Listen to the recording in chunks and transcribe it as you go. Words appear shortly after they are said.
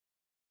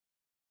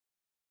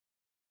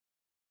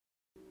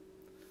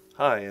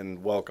Hi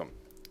and welcome.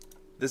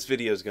 This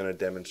video is going to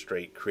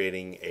demonstrate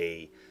creating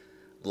a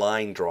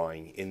line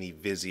drawing in the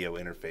Visio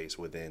interface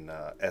within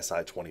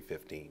SI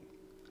 2015.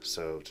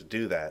 So to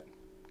do that,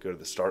 go to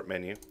the Start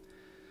menu,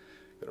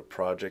 go to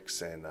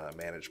Projects and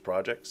Manage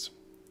Projects.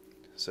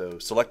 So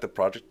select the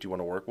project you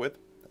want to work with.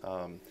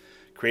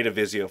 Create a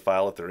Visio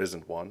file if there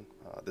isn't one.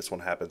 This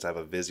one happens to have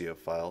a Visio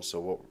file, so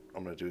what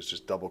I'm going to do is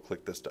just double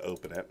click this to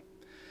open it.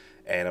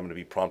 And I'm going to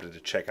be prompted to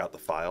check out the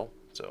file.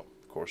 So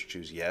of course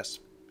choose yes.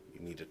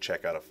 You need to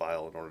check out a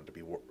file in order to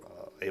be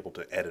able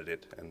to edit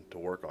it and to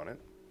work on it.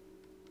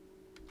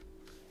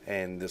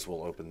 And this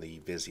will open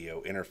the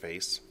Visio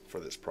interface for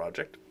this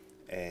project.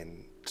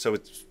 And so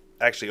it's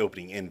actually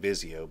opening in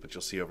Visio, but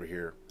you'll see over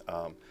here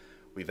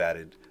we've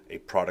added a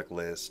product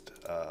list,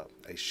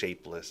 a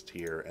shape list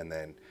here, and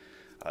then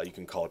you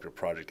can call up your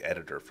project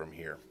editor from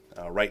here.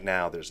 Right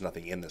now there's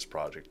nothing in this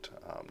project,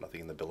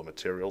 nothing in the bill of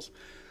materials.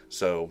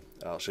 So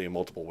I'll show you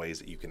multiple ways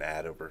that you can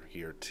add over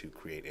here to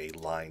create a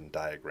line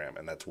diagram,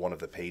 and that's one of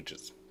the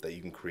pages that you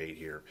can create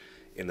here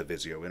in the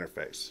Visio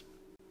interface.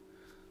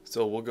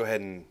 So we'll go ahead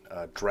and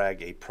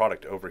drag a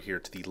product over here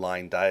to the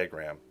line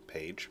diagram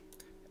page,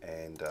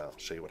 and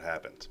show you what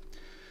happens.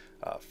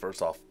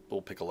 First off,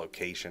 we'll pick a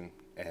location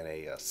and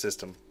a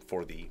system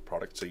for the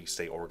product so you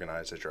stay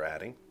organized as you're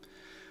adding.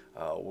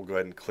 We'll go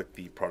ahead and click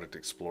the Product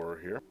Explorer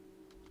here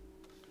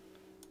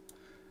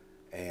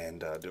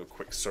and do a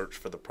quick search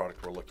for the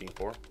product we're looking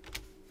for.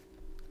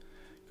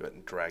 Go ahead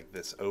and drag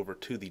this over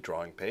to the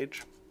drawing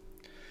page,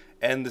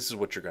 and this is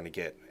what you're going to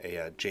get,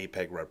 a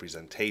JPEG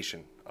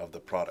representation of the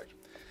product.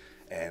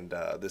 And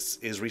this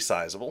is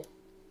resizable,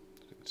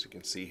 as you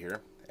can see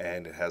here,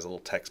 and it has a little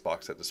text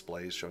box that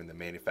displays showing the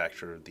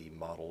manufacturer, the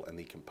model, and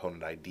the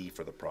component ID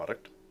for the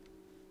product.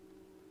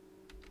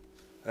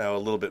 Now a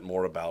little bit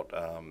more about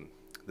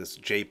this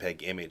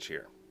JPEG image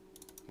here.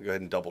 Go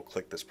ahead and double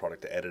click this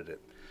product to edit it.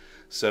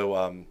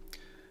 So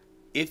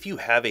if you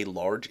have a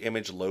large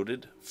image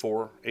loaded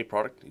for a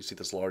product, you see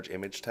this large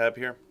image tab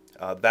here,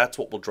 that's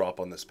what will drop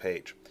on this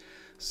page.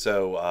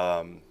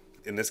 So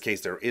in this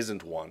case there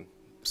isn't one,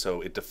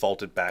 so it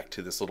defaulted back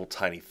to this little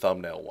tiny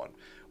thumbnail one,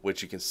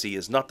 which you can see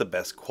is not the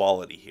best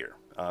quality here.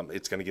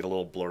 It's going to get a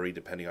little blurry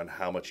depending on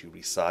how much you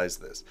resize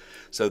this.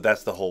 So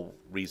that's the whole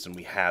reason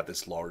we have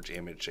this large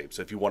image shape.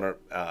 So if you want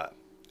to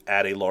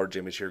add a large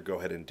image here, go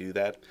ahead and do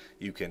that.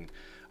 You can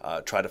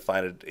try to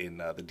find it in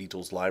the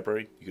DTools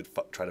library. You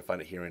could try to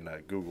find it here in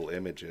Google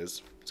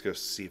Images. Let's go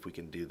see if we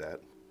can do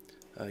that.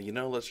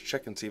 Let's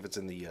check and see if it's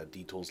in the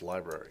DTools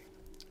library.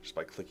 Just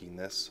by clicking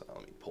this,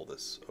 let me pull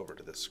this over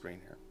to this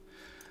screen here.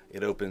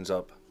 It opens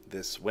up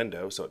this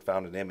window, so it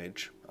found an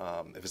image.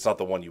 If it's not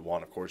the one you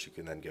want, of course, you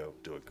can then go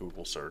do a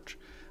Google search.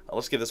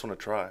 Let's give this one a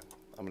try.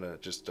 I'm going to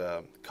just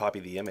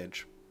copy the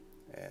image,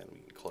 and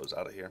we can close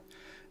out of here.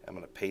 I'm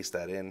going to paste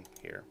that in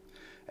here.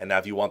 And now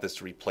if you want this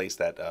to replace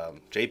that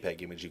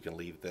JPEG image, you can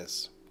leave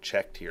this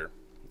checked here.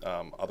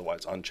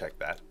 Otherwise, uncheck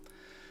that.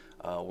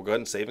 We'll go ahead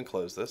and save and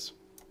close this.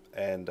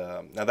 And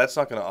now that's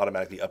not going to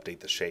automatically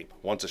update the shape.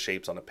 Once a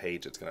shape's on a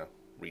page, it's going to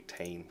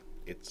retain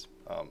its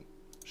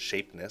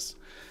shapeness.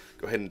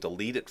 Go ahead and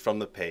delete it from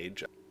the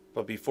page.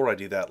 But before I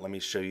do that, let me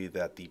show you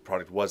that the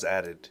product was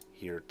added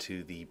here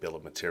to the bill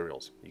of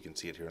materials. You can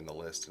see it here in the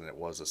list, and it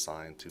was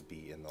assigned to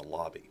be in the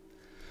lobby.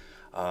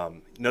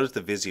 Notice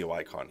the Visio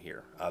icon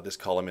here. This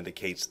column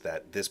indicates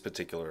that this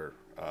particular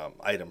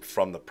item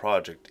from the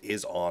project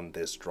is on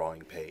this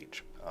drawing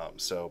page.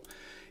 So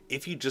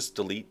if you just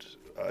delete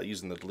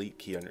using the delete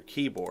key on your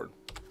keyboard,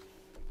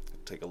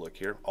 take a look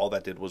here, all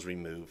that did was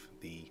remove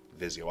the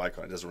Visio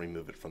icon. It doesn't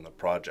remove it from the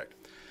project.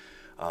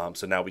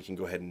 So now we can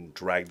go ahead and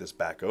drag this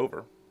back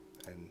over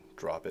and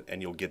drop it,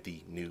 and you'll get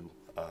the new,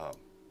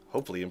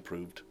 hopefully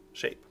improved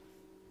shape.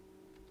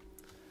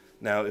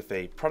 Now if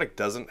a product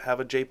doesn't have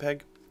a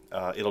JPEG,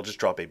 it'll just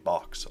drop a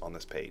box on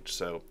this page.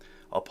 So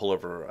I'll pull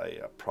over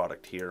a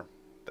product here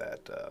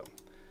that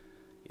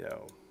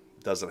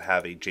doesn't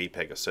have a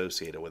JPEG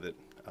associated with it.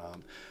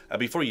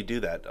 Before you do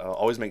that,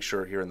 always make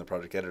sure here in the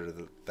project editor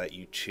that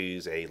you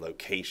choose a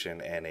location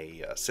and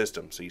a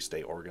system so you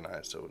stay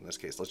organized. So in this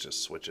case, let's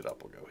just switch it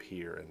up. We'll go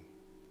here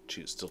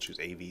and still choose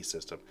AV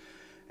system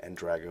and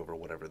drag over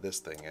whatever this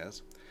thing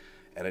is.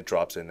 And it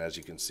drops in, as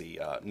you can see,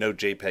 no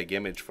JPEG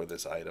image for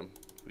this item.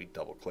 We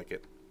double click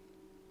it.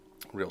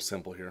 Real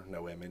simple here,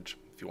 no image.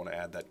 If you want to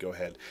add that, go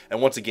ahead.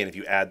 And once again, if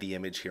you add the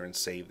image here and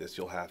save this,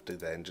 you'll have to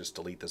then just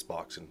delete this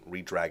box and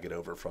re-drag it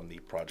over from the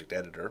project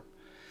editor,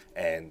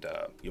 and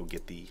you'll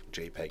get the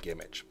JPEG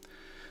image.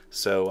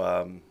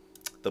 So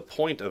the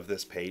point of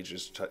this page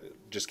is to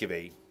just give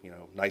a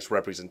nice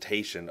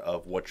representation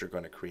of what you're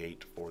going to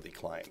create for the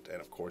client.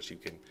 And of course, you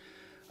can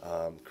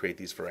create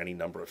these for any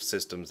number of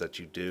systems that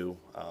you do.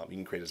 You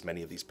can create as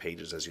many of these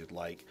pages as you'd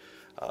like.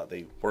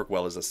 They work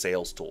well as a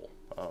sales tool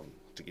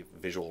to give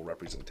visual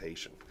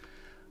representation.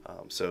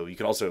 So you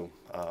can also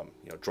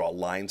draw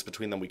lines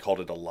between them. We called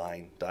it a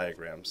line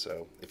diagram.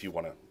 So if you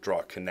want to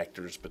draw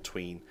connectors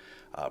between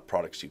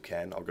products, you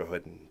can. I'll go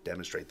ahead and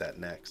demonstrate that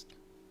next.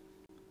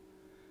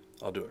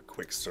 I'll do a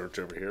quick search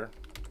over here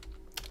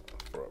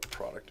for a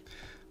product.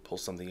 pull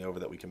something over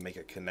that we can make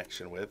a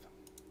connection with.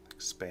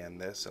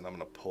 Expand this, and I'm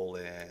going to pull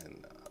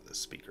in the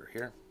speaker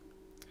here.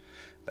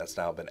 That's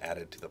now been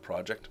added to the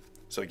project.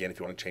 So again,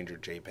 if you want to change your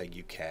JPEG,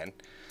 you can.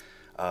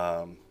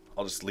 I'll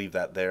just leave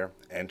that there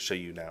and show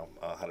you now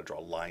how to draw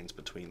lines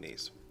between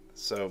these.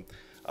 So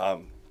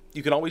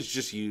you can always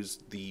just use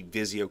the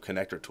Visio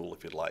connector tool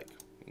if you'd like.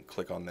 You can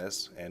click on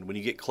this, and when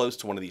you get close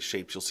to one of these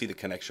shapes, you'll see the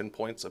connection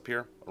points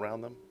appear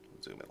around them.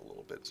 Zoom in a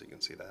little bit so you can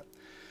see that.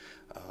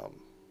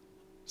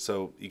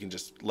 So you can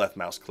just left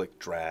mouse click,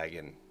 drag,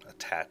 and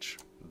attach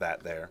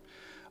that there.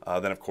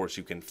 Then of course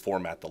you can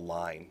format the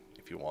line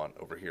if you want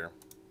over here.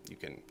 You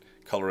can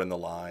color in the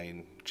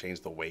line,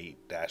 change the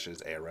weight,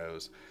 dashes,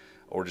 arrows,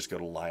 or just go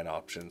to line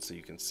options so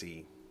you can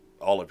see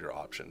all of your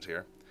options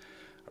here,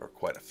 or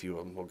quite a few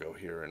of them. We'll go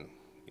here and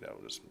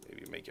just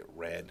maybe make it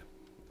red.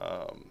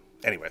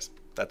 Anyways,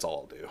 that's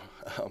all I'll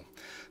do.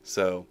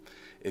 So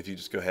if you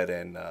just go ahead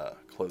and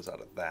close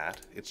out of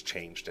that, it's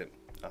changed it.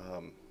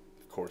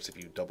 Of course, if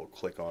you double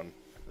click on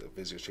the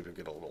Visio shape, you'll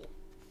get a little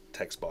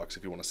text box.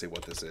 If you want to see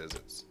what this is,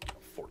 it's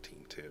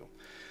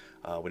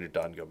 14.2. When you're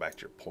done, go back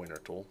to your pointer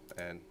tool,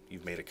 and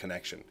you've made a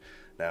connection.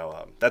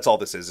 Now, that's all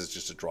this is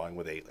just a drawing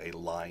with a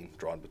line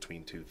drawn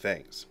between two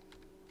things.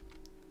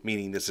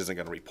 Meaning this isn't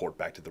going to report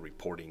back to the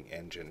reporting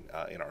engine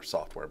in our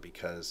software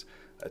because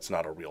it's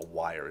not a real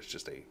wire, it's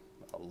just a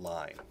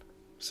line.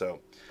 So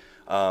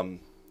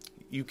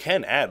you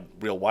can add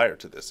real wire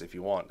to this if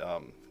you want.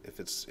 If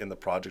it's in the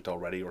project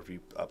already, or if you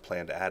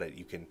plan to add it,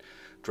 you can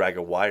drag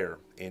a wire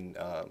in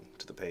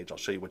to the page. I'll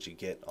show you what you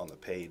get on the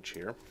page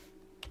here.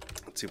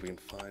 Let's see if we can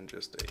find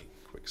just a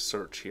quick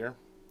search here,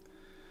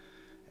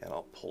 and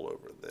I'll pull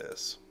over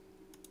this.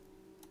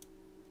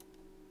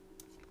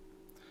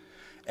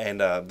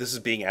 And this is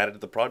being added to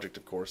the project,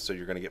 of course, so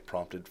you're going to get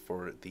prompted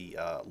for the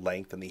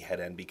length and the head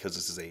end because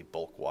this is a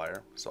bulk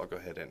wire. So I'll go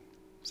ahead and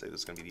say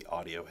this is going to be the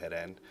audio head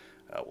end.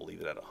 We'll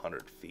leave it at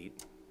 100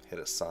 feet. Hit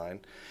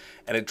assign,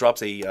 and it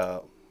drops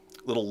a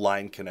little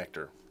line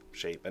connector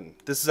shape. And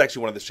this is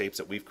actually one of the shapes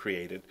that we've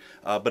created,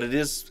 but it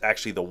is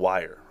actually the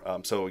wire.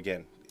 So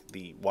again,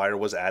 the wire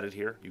was added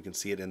here. You can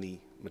see it in the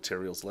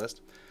materials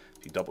list.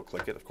 If you double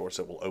click it, of course,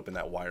 it will open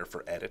that wire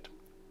for edit.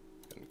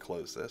 And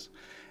close this,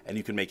 and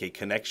you can make a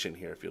connection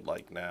here if you'd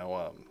like.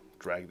 Now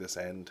drag this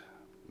end,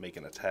 make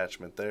an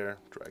attachment there,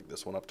 drag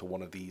this one up to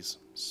one of these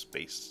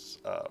space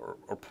or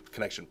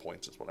connection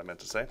points is what I meant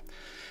to say,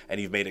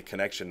 and you've made a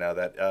connection now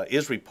that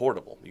is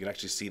reportable. You can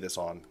actually see this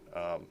on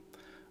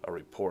a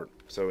report.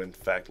 So in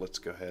fact, let's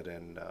go ahead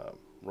and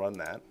run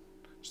that.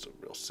 Just a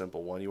real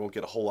simple one. You won't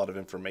get a whole lot of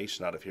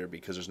information out of here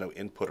because there's no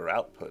input or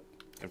output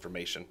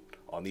information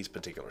on these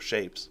particular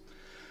shapes.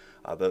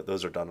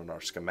 Those are done in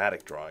our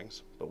schematic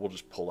drawings, but we'll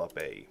just pull up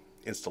a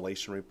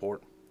installation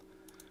report,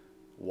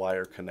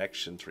 wire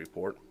connections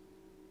report,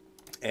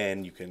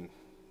 and you can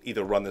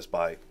either run this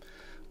by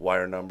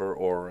wire number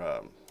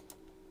or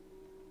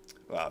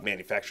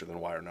manufacturer than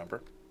wire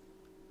number.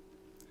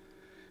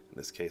 In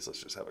this case,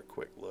 let's just have a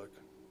quick look.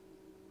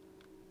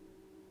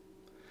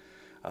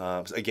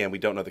 So again, we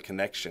don't know the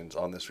connections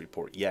on this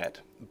report yet,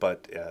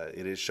 but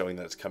it is showing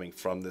that it's coming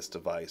from this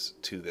device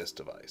to this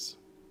device.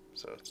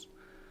 So it's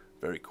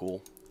very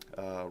cool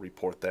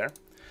report there.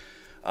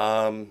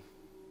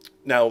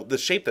 Now, the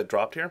shape that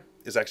dropped here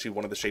is actually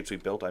one of the shapes we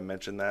built. I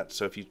mentioned that.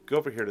 So if you go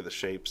over here to the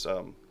shapes,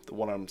 the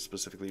one I'm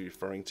specifically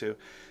referring to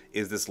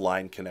is this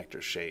line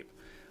connector shape.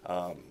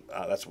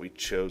 That's what we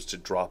chose to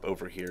drop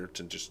over here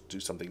to just do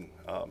something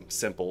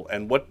simple.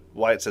 And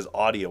why it says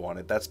audio on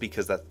it, that's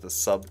because that's the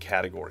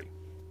subcategory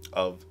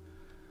of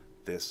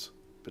this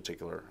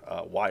particular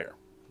wire,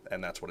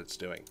 and that's what it's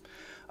doing.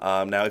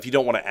 Now, if you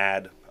don't want to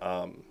add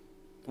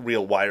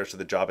real wires to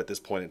the job at this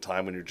point in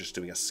time when you're just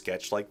doing a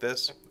sketch like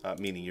this,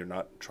 meaning you're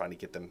not trying to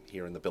get them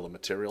here in the bill of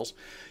materials,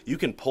 you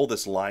can pull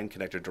this line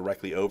connector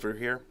directly over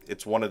here.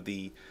 It's one of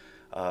the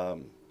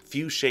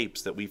few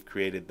shapes that we've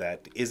created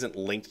that isn't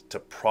linked to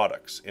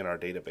products in our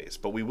database,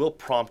 but we will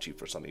prompt you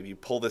for something. If you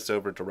pull this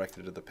over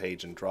directly to the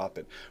page and drop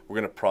it, we're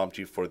going to prompt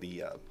you for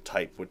the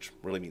type, which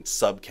really means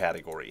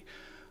subcategory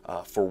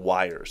for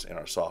wires in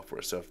our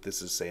software. So if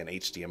this is, say, an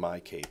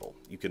HDMI cable,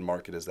 you can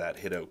mark it as that,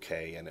 hit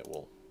OK, and it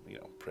will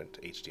print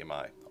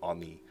HDMI on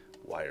the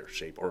wire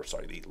shape, or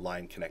sorry, the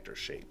line connector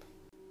shape.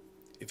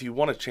 If you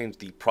want to change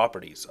the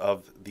properties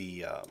of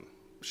the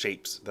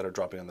shapes that are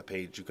dropping on the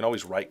page, you can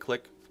always right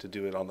click to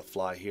do it on the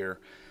fly here,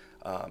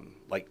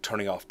 like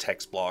turning off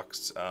text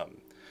blocks,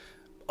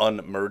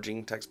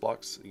 unmerging text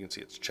blocks. You can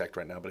see it's checked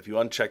right now, but if you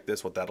uncheck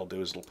this, what that'll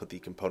do is it'll put the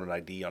component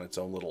ID on its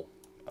own little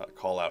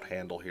call out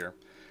handle here,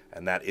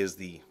 and that is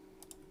the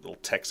little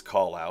text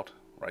call out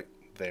right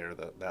there,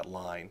 that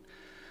line.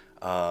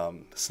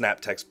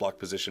 Snap text block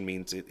position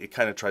means it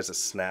kind of tries to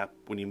snap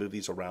when you move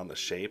these around the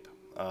shape.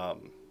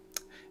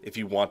 If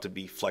you want to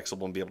be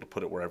flexible and be able to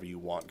put it wherever you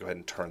want, go ahead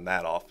and turn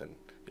that off, and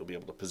you'll be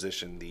able to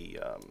position the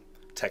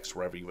text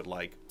wherever you would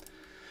like.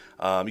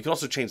 You can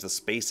also change the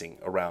spacing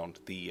around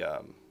the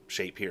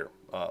shape here.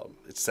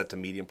 It's set to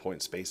medium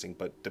point spacing,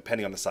 but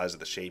depending on the size of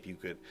the shape, you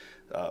could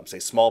say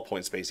small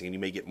point spacing, and you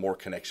may get more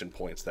connection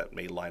points that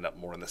may line up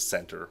more in the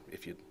center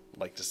if you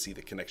like to see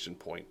the connection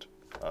point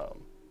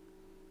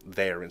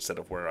there instead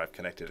of where I've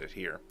connected it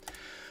here.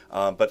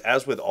 But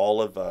as with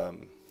all of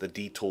the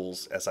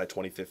DTools SI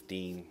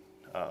 2015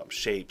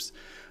 shapes,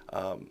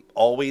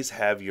 always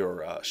have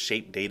your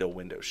shape data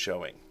window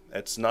showing.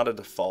 It's not a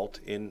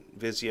default in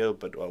Visio,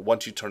 but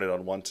once you turn it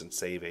on once and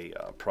save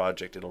a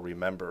project, it'll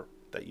remember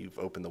that you've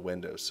opened the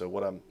window. So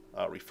what I'm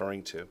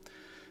referring to,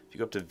 if you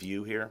go up to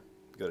View here,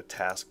 go to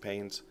Task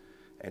Panes,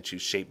 and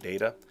choose Shape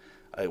Data,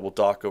 it will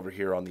dock over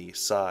here on the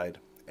side,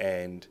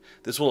 and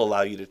this will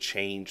allow you to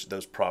change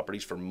those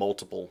properties for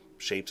multiple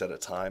shapes at a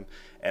time.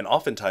 And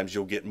oftentimes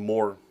you'll get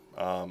more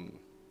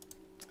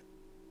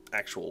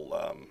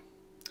actual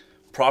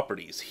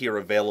properties here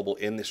available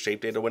in the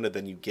shape data window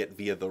than you get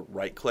via the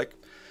right click.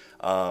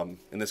 In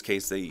this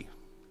case, they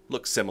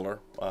look similar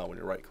when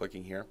you're right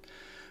clicking here.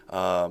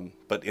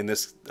 But in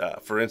this,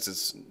 for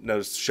instance,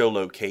 notice show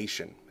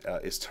location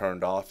is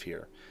turned off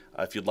here.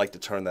 If you'd like to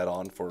turn that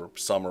on for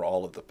some or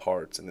all of the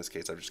parts, in this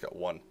case I've just got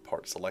one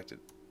part selected,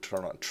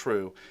 turn on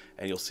true,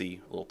 and you'll see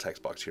a little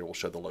text box here will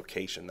show the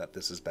location that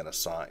this has been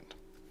assigned.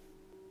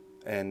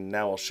 And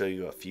now I'll show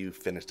you a few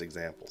finished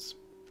examples.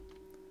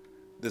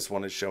 This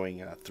one is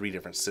showing 3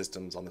 different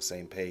systems on the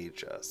same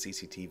page,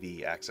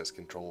 CCTV, access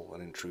control,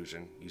 and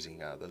intrusion, using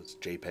those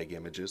JPEG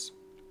images.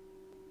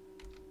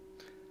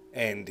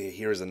 And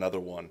here's another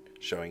one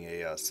showing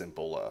a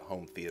simple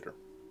home theater.